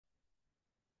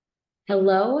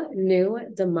Hello, new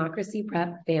Democracy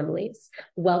Prep families.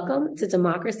 Welcome to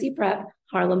Democracy Prep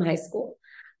Harlem High School.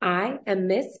 I am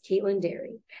Miss Katelyn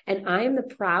Derry, and I am the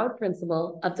proud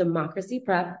principal of Democracy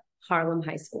Prep Harlem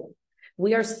High School.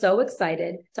 We are so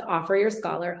excited to offer your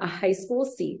scholar a high school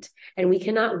seat, and we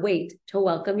cannot wait to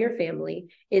welcome your family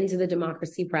into the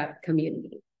Democracy Prep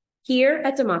community. Here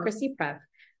at Democracy Prep,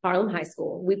 Harlem High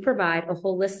School, we provide a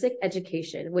holistic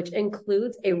education, which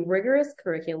includes a rigorous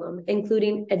curriculum,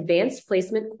 including advanced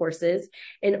placement courses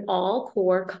in all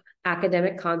core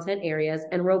academic content areas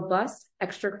and robust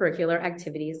extracurricular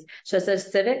activities such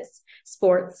as civics,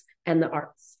 sports, and the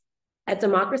arts. At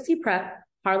Democracy Prep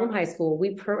Harlem High School,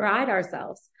 we pride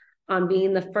ourselves on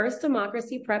being the first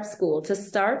democracy prep school to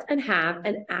start and have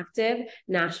an active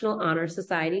National Honor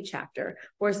Society chapter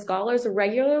where scholars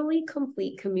regularly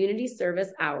complete community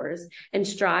service hours and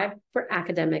strive for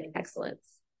academic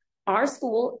excellence. Our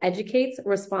school educates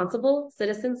responsible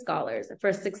citizen scholars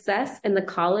for success in the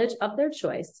college of their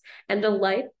choice and a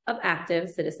life of active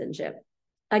citizenship.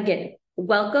 Again,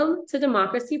 welcome to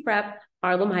Democracy Prep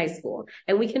Harlem High School,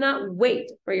 and we cannot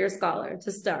wait for your scholar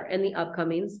to start in the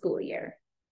upcoming school year.